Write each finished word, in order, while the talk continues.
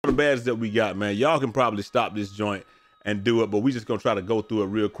badges that we got, man. Y'all can probably stop this joint and do it, but we just gonna try to go through it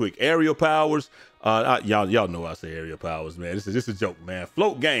real quick. Aerial powers, y'all know I say aerial powers, man. This is a joke, man.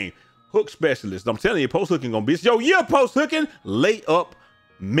 Float game, hook specialist. I'm telling you, post hooking gonna be your year. Post hooking, lay up,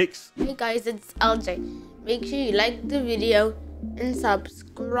 mix. Hey guys, it's LJ. Make sure you like the video and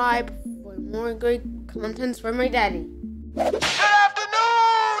subscribe for more great contents from my daddy. Good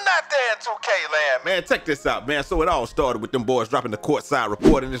afternoon, not there in 2K land. Man, check this out, man. So it all started with them boys dropping the courtside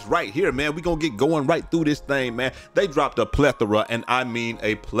report, and it's right here, man. We gonna get going right through this thing, man. They dropped a plethora, and I mean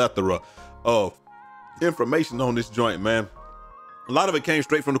a plethora of information on this joint, man. A lot of it came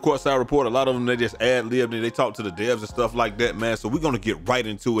straight from the courtside report. A lot of them, they just ad-libbed and they talked to the devs and stuff like that, man. So we're gonna get right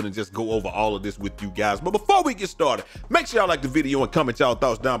into it and just go over all of this with you guys. But before we get started, make sure y'all like the video and comment y'all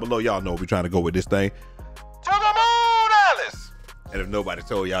thoughts down below. Y'all know we're trying to go with this thing To the moon, Alice. And if nobody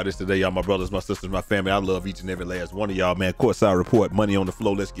told y'all this today, y'all my brothers, my sisters, my family, I love each and every last one of y'all, man. Courtside report, money on the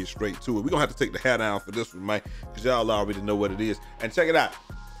floor. Let's get straight to it. We're gonna have to take the hat down for this one, man, because y'all already know what it is. And check it out.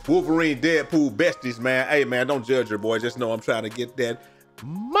 Wolverine, Deadpool, besties, man. Hey, man, don't judge her, boy. Just know I'm trying to get that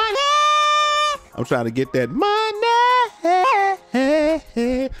money. I'm trying to get that money.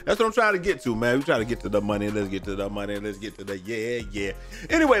 That's what I'm trying to get to, man. We're trying to get to the money. Let's get to the money. Let's get to the yeah.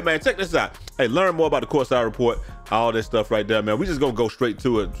 Anyway, man, check this out. Hey, learn more about the courtside report, all this stuff right there, man. We just gonna go straight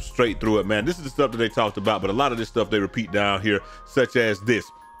through it, man. This is the stuff that they talked about, but a lot of this stuff they repeat down here, such as this.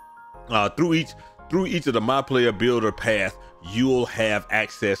 Through each of the MyPlayer builder path, you'll have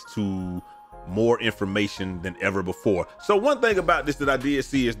access to more information than ever before. So one thing about this that I did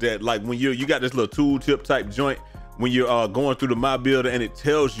see is that, like, when you got this little tooltip type joint, when you're going through the My Builder, and it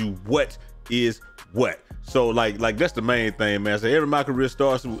tells you what is what. So like that's the main thing, man. So every My Career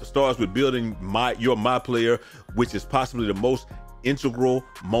starts with building your MyPlayer, which is possibly the most integral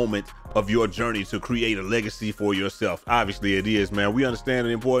moment of your journey to create a legacy for yourself. Obviously it is, man. We understand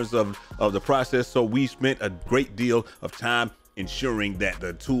the importance of the process, so we spent a great deal of time ensuring that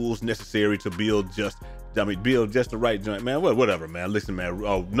the tools necessary to build just the right joint, man. Whatever, man. Listen, man.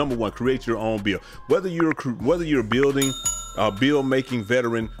 Number one, create your own build. Whether you're building a build making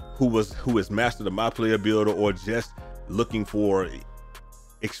veteran who has mastered the MyPlayer builder, or just looking for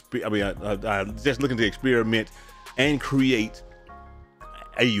just looking to experiment and create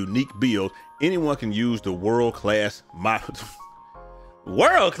a unique build, anyone can use the world-class MyPlayer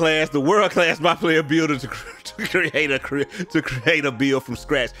builder to create a build from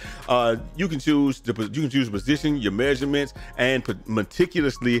scratch. You can choose position, your measurements, and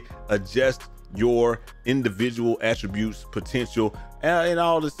meticulously adjust your individual attributes, potential, and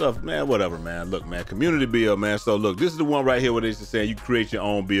all this stuff, man. Whatever, man. Look, man, community build, man. So look, this is the one right here where they just saying you create your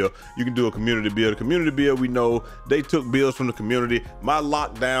own build. You can do a community build. A community build, we know they took builds from the community. My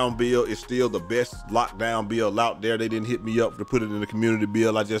lockdown build is still the best lockdown build out there. They didn't hit me up to put it in the community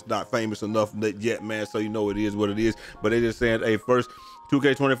build. I just not famous enough yet, man. So you know it is what it is. But they just saying, hey, first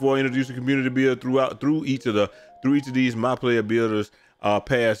 2K24 introduced a community build through each of these MyPlayer builders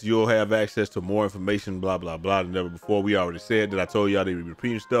pass, you'll have access to more information, blah blah blah, than ever before. We already said that. I told y'all they be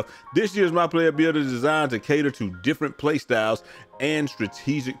repeating stuff. This year's MyPlayer builder is designed to cater to different play styles and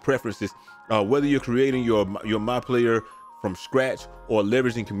strategic preferences. Whether you're creating your MyPlayer from scratch or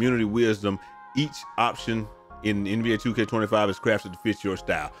leveraging community wisdom, each option in NBA 2K25 is crafted to fit your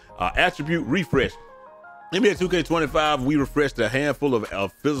style. Attribute refresh. NBA 2K25, we refreshed a handful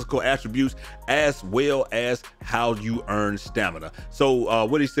of physical attributes, as well as how you earn stamina. So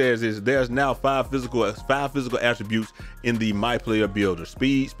what he says is there's now five physical attributes in the MyPlayer builder: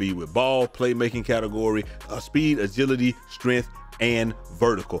 speed with ball, playmaking category, speed, agility, strength, and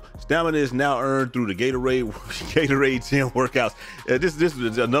vertical. Stamina is now earned through the Gatorade gym workouts. This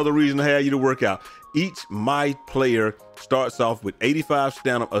is another reason to have you to work out. Each MyPlayer starts off with 85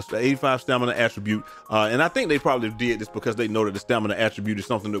 stamina attribute, and I think they probably did this because they know that the stamina attribute is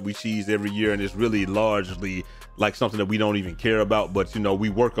something that we cheese every year, and it's really largely like something that we don't even care about, but you know, we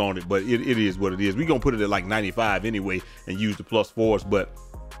work on it. But it is what it is. We're gonna put it at like 95 anyway and use the +4s, but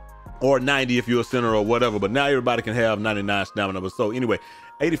or 90 if you're a center or whatever. But now everybody can have 99 stamina. But so anyway,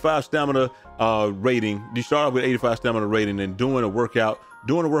 85 stamina rating. You start off with 85 stamina rating, and doing a workout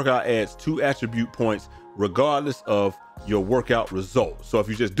adds 2 attribute points regardless of your workout result. So if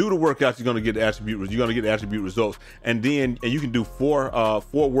you just do the workouts, you're gonna get attribute results, and you can do four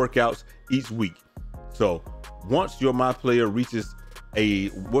workouts each week. So once your MyPlayer reaches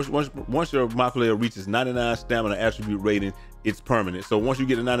once your MyPlayer reaches 99 stamina attribute rating, it's permanent. So once you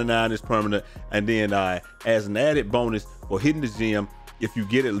get to 99, it's permanent. And then as an added bonus for hitting the gym, If you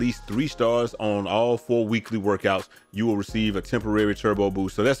get at least 3 stars on all 4 weekly workouts, you will receive a temporary turbo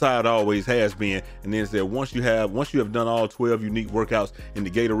boost. So that's how it always has been. And then it said once you have done all 12 unique workouts in the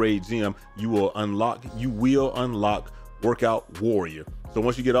Gatorade gym, you will unlock Workout Warrior. So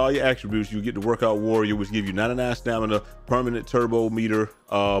once you get all your attributes, you get the Workout Warrior, which give you 99 stamina, permanent turbo meter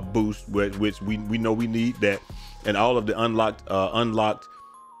boost, which we know we need that, and all of the unlocked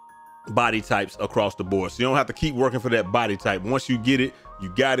body types across the board. So you don't have to keep working for that body type. Once you get it, you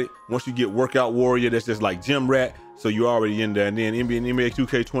got it. Once you get Workout Warrior, that's just like Gym Rat, so you're already in there. And then NBA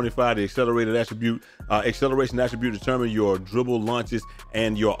 2K25, the accelerated attribute, acceleration attribute determine your dribble launches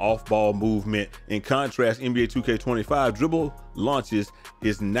and your off-ball movement. In contrast, NBA 2K25 dribble launches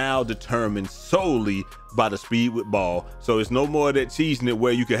is now determined solely by the speed with ball. So it's no more of that cheesing it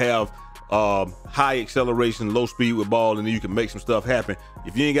where you can have high acceleration, low speed with ball, and then you can make some stuff happen.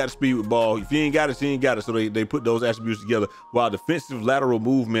 If you ain't got the speed with ball, if you ain't got it, you ain't got it. So they put those attributes together, while defensive lateral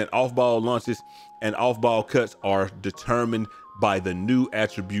movement, off-ball launches, and off-ball cuts are determined by the new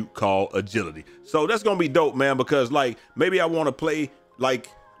attribute called agility. So that's gonna be dope, man, because like maybe I want to play like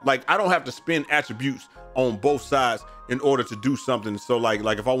I don't have to spend attributes on both sides in order to do something. So like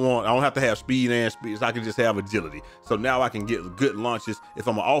if I don't have to have speed and speed, so I can just have agility. So now I can get good launches. If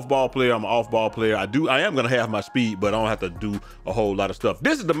I'm an off-ball player, I'm an off-ball player. I am gonna have my speed, but I don't have to do a whole lot of stuff.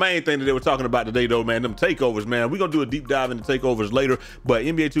 This is the main thing that they were talking about today though, man, them takeovers, man. We're gonna do a deep dive into takeovers later, but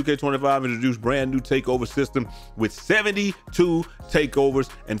NBA 2K25 introduced brand new takeover system with 72 takeovers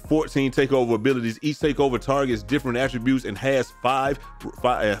and 14 takeover abilities. Each takeover targets different attributes and has five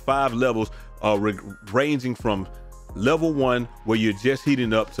levels, ranging from level 1 where you're just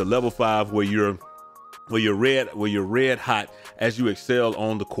heating up to level 5 where you're red hot as you excel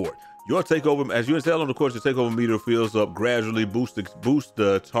on the court. Your takeover, as you excel on the court, your takeover meter fills up gradually, boost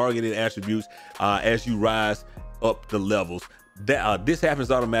the targeted attributes as you rise up the levels. This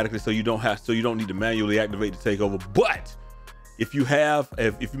happens automatically, so you don't need to manually activate the takeover. But if you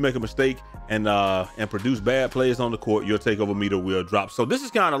make a mistake and produce bad plays on the court, your takeover meter will drop. So this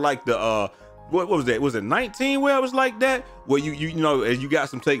is kind of like the what was that? Was it 19 where it was like that? Where you know, as you got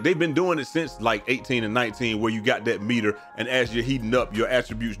some they've been doing it since like 18 and 19, where you got that meter, and as you're heating up, your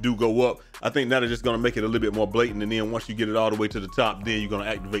attributes do go up. I think now they're just gonna make it a little bit more blatant, and then once you get it all the way to the top, then you're gonna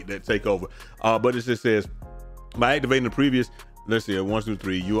activate that takeover. But it just says, by activating the previous, let's see, 1, 2,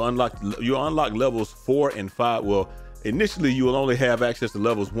 3, you unlock levels 4 and 5. Well, initially, you will only have access to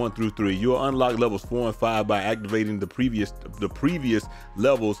levels 1 through 3. You'll unlock levels 4 and 5 by activating the previous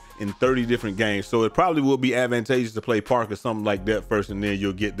levels in 30 different games. So it probably will be advantageous to play Park or something like that first, and then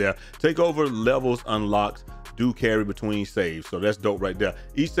you'll get there. Takeover levels unlocked do carry between saves, so that's dope right there.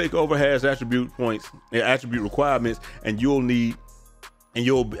 Each takeover has attribute points, attribute requirements, and you'll be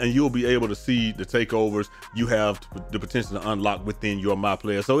able to see the takeovers you have the potential to unlock within your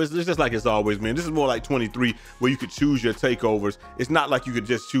MyPlayer. So it's just like it's always been. This is more like 23, where you could choose your takeovers. It's not like you could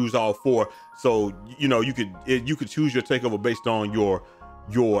just choose all 4. So you know, you could choose your takeover based on your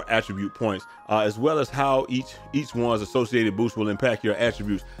attribute points, as well as how each one's associated boost will impact your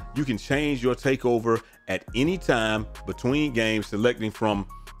attributes. You can change your takeover at any time between games, selecting from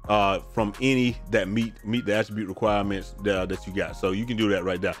any that meet the attribute requirements that you got. So you can do that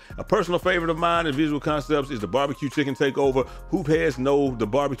right there. A personal favorite of mine in visual concepts is the barbecue chicken takeover. Hoop heads know the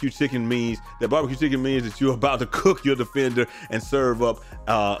barbecue chicken means. That barbecue chicken means that you're about to cook your defender and serve up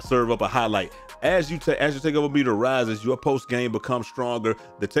a highlight. As your takeover meter rises, your post game becomes stronger.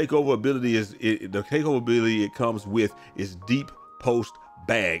 The takeover ability it comes with is deep post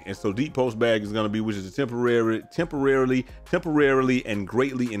bag. And so deep post bag is going to be, which is a temporarily and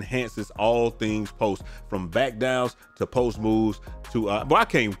greatly enhances all things post, from back downs to post moves to but I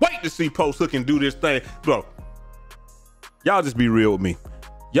can't wait to see post hook and do this thing, bro. Y'all just be real with me.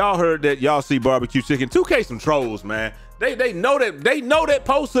 Y'all heard that, y'all see barbecue chicken. 2K some trolls, man. They know that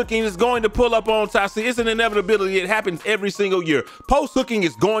post hooking is going to pull up on Tyceno. It's an inevitability. It happens every single year. Post hooking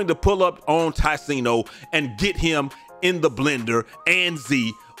is going to pull up on Tyceno and get him in the blender and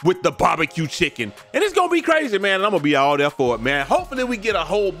Z with the barbecue chicken. And it's gonna be crazy, man, and I'm gonna be all there for it, man. Hopefully we get a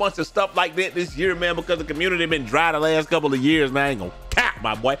whole bunch of stuff like that this year, man, because the community been dry the last couple of years, man. I ain't gonna cap,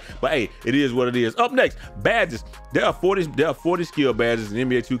 my boy. But hey, it is what it is. Up next, badges. There are 40 skill badges in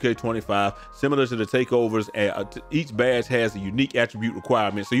NBA 2K25, similar to the takeovers. Each badge has a unique attribute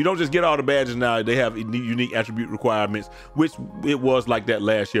requirement. So you don't just get all the badges now, they have unique attribute requirements, which it was like that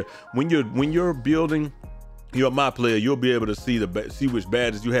last year. When you're building you're a My Player, you'll be able to see which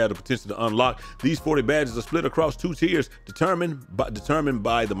badges you have the potential to unlock. These 40 badges are split across 2 tiers determined by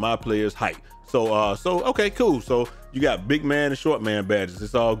the My Player's height. So okay, cool. So you got big man and short man badges.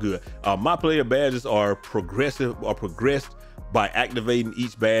 It's all good. My Player badges are progressed by activating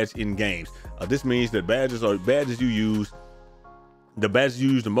each badge in games. This means that badges you use. The badges you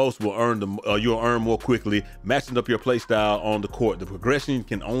use the most will you'll earn more quickly, matching up your play style on the court. The progression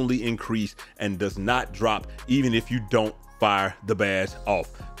can only increase and does not drop even if you don't fire the badge off.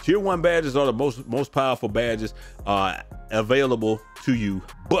 Tier 1 badges are the most powerful badges available to you,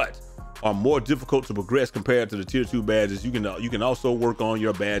 but are more difficult to progress compared to the Tier 2 badges. You can also work on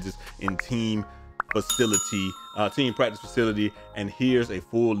your badges in team practice facility, and here's a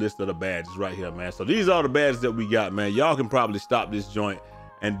full list of the badges right here, man. So these are the badges that we got, man. Y'all can probably stop this joint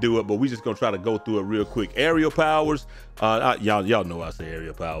and do it, but we just gonna try to go through it real quick. Aerial powers, y'all know I say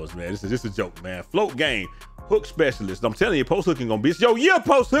aerial powers, man. This is just a joke, man. Float game, hook specialist. I'm telling you, post hooking gonna be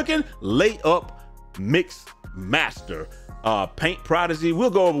post hooking. Layup mix master. Paint prodigy. We'll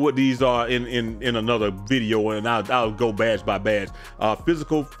go over what these are in another video, and I'll go badge by badge.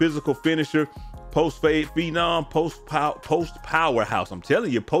 Physical finisher. Post fade phenom, post powerhouse. I'm telling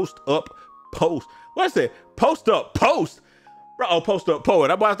you, post up post. What's that? Post up post. Oh, post up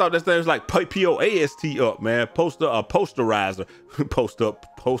poet. I thought that thing was like POAST up, man. Posterizer. post up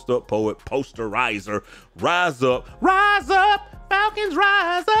poet. Posterizer. Rise up, Falcons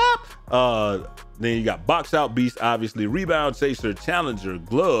rise up. Then you got box out beast, obviously. Rebound chaser, challenger,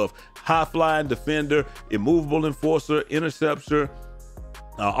 glove, high flying defender, immovable enforcer, interceptor,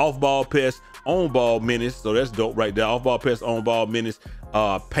 off ball pest, on ball menace. So that's dope right there. Off ball pest, on ball menace.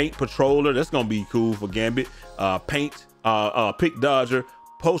 Paint patroller. That's gonna be cool for Gambit. Paint. Pick dodger,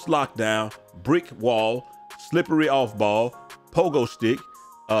 post lockdown, brick wall, slippery off ball, pogo stick,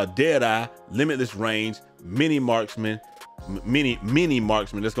 dead eye, limitless range, mini marksman.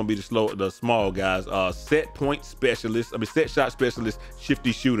 That's gonna be the small guys. Set shot specialist,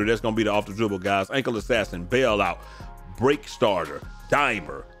 shifty shooter. That's gonna be the off the dribble guys. Ankle assassin, bailout, break starter,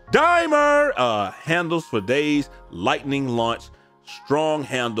 dimer. Handles for days, lightning launch, strong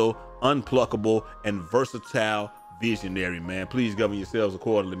handle, unpluckable, and versatile visionary, man. Please govern yourselves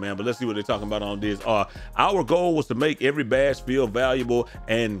accordingly, man. But let's see what they're talking about on this. Our goal was to make every badge feel valuable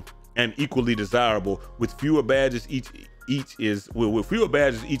and equally desirable. With fewer badges, each is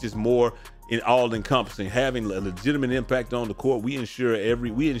more all encompassing, having a legitimate impact on the court. We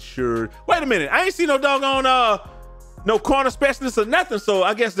ensured. Wait a minute, I ain't seen no doggone no corner specialist or nothing. So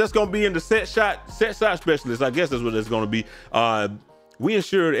I guess that's gonna be in the set shot specialist. I guess that's what it's gonna be. We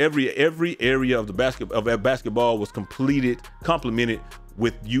ensured every area of basketball was complemented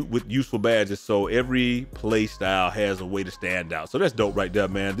with useful badges, so every play style has a way to stand out. So that's dope right there,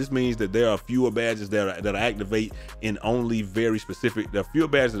 man. This means that there are fewer badges that activate in only very specific. There are fewer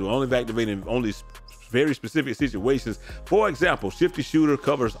badges that will only activate in only very specific situations. For example, shifty shooter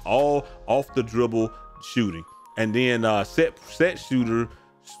covers all off the dribble shooting, and then set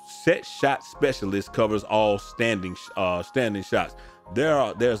shot specialist covers all standing shots.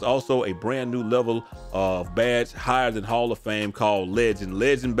 There's also a brand new level of badge higher than Hall of Fame called Legend.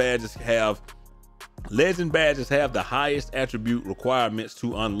 Legend badges have the highest attribute requirements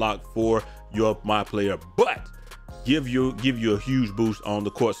to unlock for your My Player, but give you a huge boost on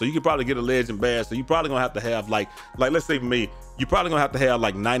the court. So you can probably get a Legend badge. So you probably gonna have to have like let's say for me, you probably gonna have to have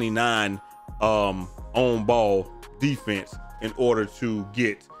like 99 on ball defense in order to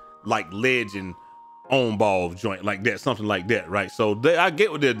get like Legend on ball joint like that, something like that, right? So I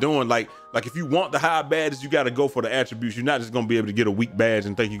get what they're doing. Like if you want the high badges, you got to go for the attributes. You're not just gonna be able to get a weak badge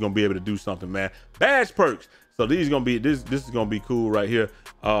and think you're gonna be able to do something, man. Badge perks. So these gonna be this is gonna be cool right here.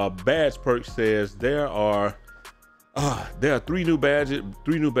 Badge perks says there are three new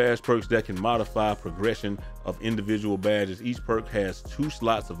badge perks that can modify progression of individual badges. Each perk has 2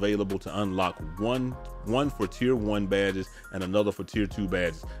 slots available to unlock, one for tier 1 badges and another for tier 2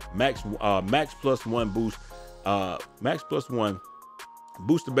 badges. Max plus one boost. Max plus one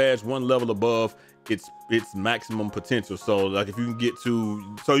boost the badge 1 level above its maximum potential. So like if you can get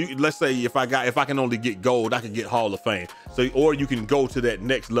to, let's say if I can only get gold, I can get Hall of Fame. So, or you can go to that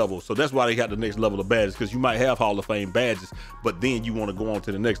next level. So that's why they got the next level of badges, because you might have Hall of Fame badges, but then you want to go on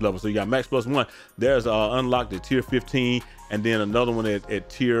to the next level. So you got max plus 1. There's unlocked at tier 15, and then another one at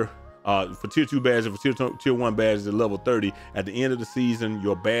tier for tier 2 badges, for tier 1 badges at level 30. At the end of the season,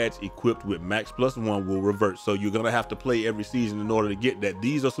 your badge equipped with max plus 1 will revert. So you're gonna have to play every season in order to get that.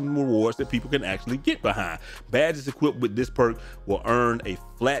 These are some rewards that people can actually get behind. Badges equipped with this perk will earn a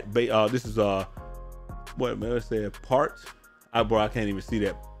flat base. This is what man, let's say part. Bro, I can't even see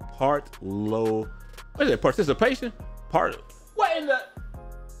that. Part low What is it? Participation? What in the?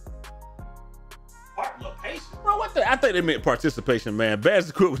 Participation? Bro, what the? I think they meant participation, man. Badges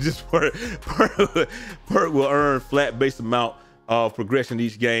equipped with this perk will earn flat base amount of progression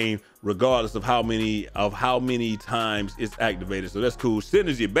each game, regardless of how many times it's activated. So that's cool.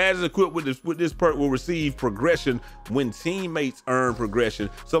 Synergy. Badges equipped with this perk will receive progression when teammates earn progression.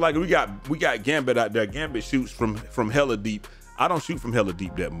 So like we got Gambit out there. Gambit shoots from hella deep. I don't shoot from hella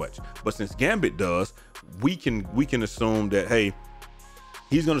deep that much, but since Gambit does, we can assume that, hey,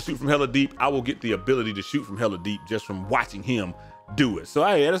 he's gonna shoot from hella deep. I will get the ability to shoot from hella deep just from watching him do it. So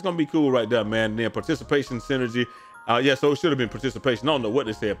hey, that's gonna be cool right there, man. And then participation, synergy. Yeah, so it should have been participation. I don't know what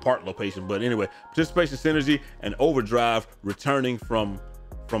they said, part location, but anyway, participation, synergy, and overdrive returning from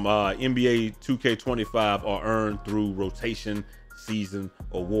NBA 2K25 are earned through rotation season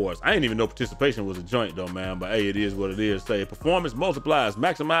awards. I didn't even know participation was a joint though, man, but hey, it is what it is. Say performance multipliers.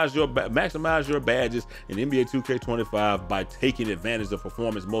 Maximize your badges in NBA 2K25 by taking advantage of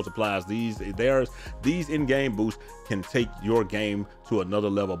performance multipliers. These in-game boosts can take your game to another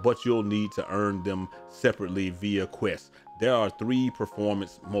level, but you'll need to earn them separately via quests. There are 3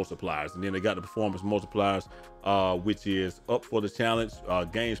 performance multipliers, and then they got the performance multipliers, which is up for the challenge,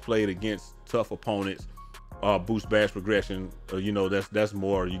 games played against tough opponents, boost badge progression. You know, that's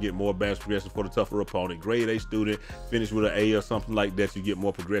more, you get more badge progression for the tougher opponent. Grade A student, finish with an A or something like that, you get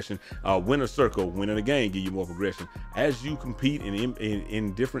more progression. Win a circle, winning a game, give you more progression. As you compete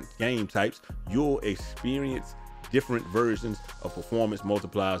in different game types, you'll experience different versions of performance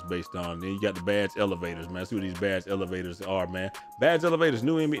multipliers based on. Then you got the badge elevators, man. See what these badge elevators are, man. Badge elevators,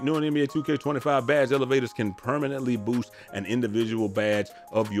 new in NBA 2K25 badge elevators can permanently boost an individual badge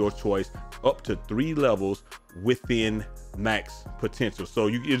of your choice up to 3 levels within max potential. So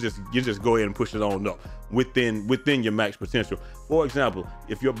you just go ahead and push it on up within your max potential. For example,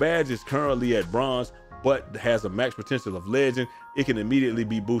 if your badge is currently at bronze but has a max potential of legend, it can immediately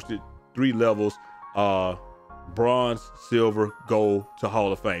be boosted 3 levels, bronze, silver, gold to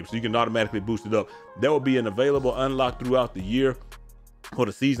Hall of Fame. So you can automatically boost it up. There will be an available unlock throughout the year for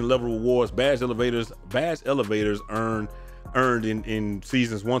the season level rewards. Badge elevators earned in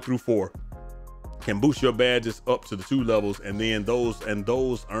seasons 1 through 4 can boost your badges up to the 2 levels, and then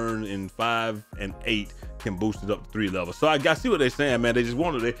those earned in 5 and 8 can boost it up to 3 levels. So I see what they're saying, man. They just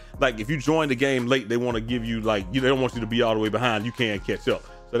wanted it, like, if you join the game late, they want to give you, like, they don't want you to be all the way behind. You can't catch up.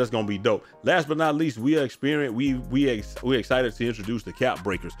 So that's gonna be dope. Last but not least, we're excited to introduce the cap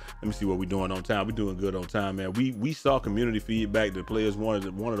breakers. Let me see what we're doing on time. We're doing good on time, man. We saw community feedback that players wanted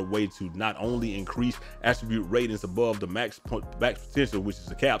a way to not only increase attribute ratings above the max potential, which is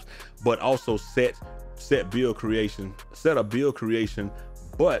the caps, but also set a build creation,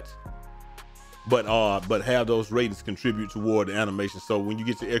 but have those ratings contribute toward the animation. So when you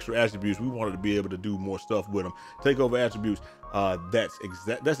get your extra attributes, we wanted to be able to do more stuff with them. Take over attributes. That's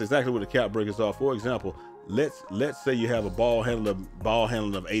exactly what the cap breakers are. For example, let's say you have a ball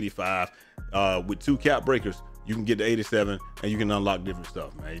handling of 85 with 2 cap breakers. You can get to 87 and you can unlock different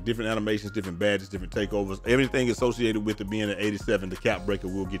stuff, man. Different animations, different badges, different takeovers, everything associated with it being at 87, the cap breaker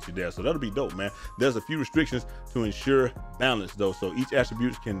will get you there. So that'll be dope, man. There's a few restrictions to ensure balance though. So each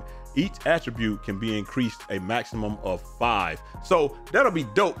attribute can be increased a maximum of 5. So that'll be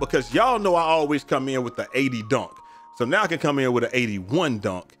dope because y'all know I always come in with the 80 dunk. So now I can come in with an 81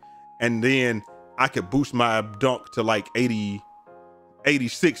 dunk, and then I could boost my dunk to like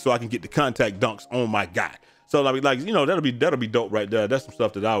 86 so I can get the contact dunks on my guy. So like, you know, that'll be dope right there. That's some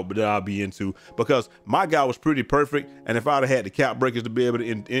stuff that I'll be into, because my guy was pretty perfect, and if I'd have had the cap breakers to be able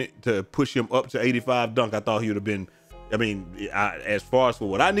to push him up to 85 dunk, I thought he would have been, I mean, as far as for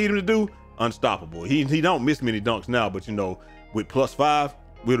what I need him to do, unstoppable. He don't miss many dunks now, but you know, with +5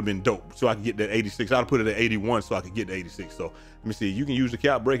 would have been dope. So I could get that 86. I'd put it at 81 so I could get the 86. So let me see. You can use the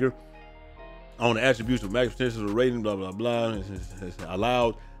cap breaker on the attributes of max potential rating, blah blah blah. It's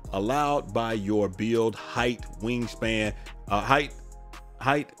allowed by your build height, wingspan, height,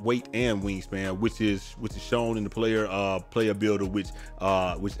 weight, and wingspan, which is shown in the player builder, which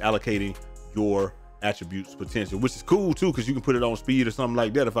allocating your attributes potential, which is cool too, because you can put it on speed or something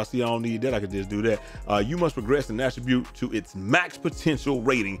like that. If I see I don't need that, I can just do that. You must progress an attribute to its max potential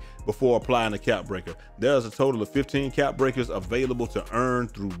rating before applying a cap breaker. There's a total of 15 cap breakers available to earn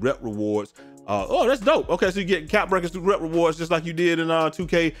through rep rewards. Oh, that's dope. Okay, so you get cap breakers through rep rewards just like you did in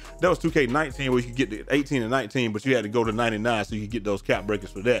 2K. That was 2K19 where you could get the 18 and 19, but you had to go to 99 so you could get those cap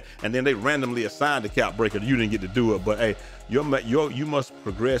breakers for that. And then they randomly assigned the cap breaker. You didn't get to do it, but hey, you must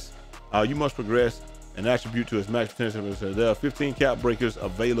progress. You must progress an attribute to its max potential. So there are 15 cap breakers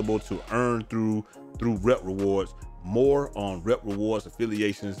available to earn through rep rewards. more on rep rewards,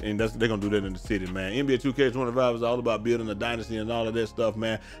 affiliations, and they're gonna do that in the city, man. NBA 2K25 is all about building a dynasty and all of that stuff,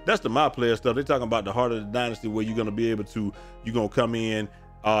 man. That's the MyPlayer stuff. They're talking about the heart of the dynasty, where you're gonna be able to, you're gonna come in,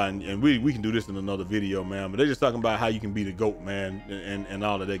 and we can do this in another video, man. But they're just talking about how you can be the GOAT, man, and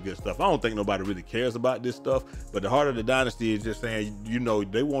all of that good stuff. I don't think nobody really cares about this stuff, but the heart of the dynasty is just saying, you know,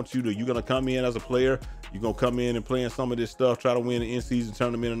 they want you to, you're gonna come in as a player, you're gonna come in and play in some of this stuff, try to win the in-season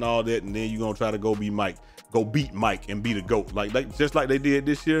tournament and all that, and then you're gonna try to go beat Mike and be the GOAT, like just like they did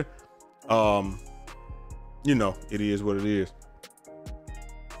this year. You know, it is what it is.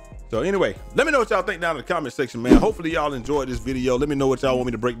 So anyway, let me know what y'all think down in the comment section, man. Hopefully y'all enjoyed this video. Let me know what y'all want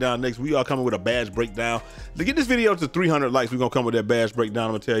me to break down next. We are coming with a badge breakdown. To get this video to 300 likes, we're gonna come with that badge breakdown.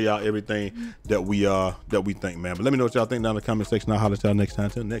 I'm gonna tell y'all everything that we think, man. But let me know what y'all think down in the comment section. I'll holler at y'all next time.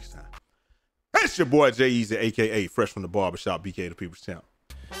 Till next time. It's your boy Jay Easy, aka Fresh from the Barbershop, BK the People's Champ.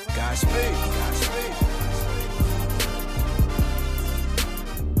 Godspeed.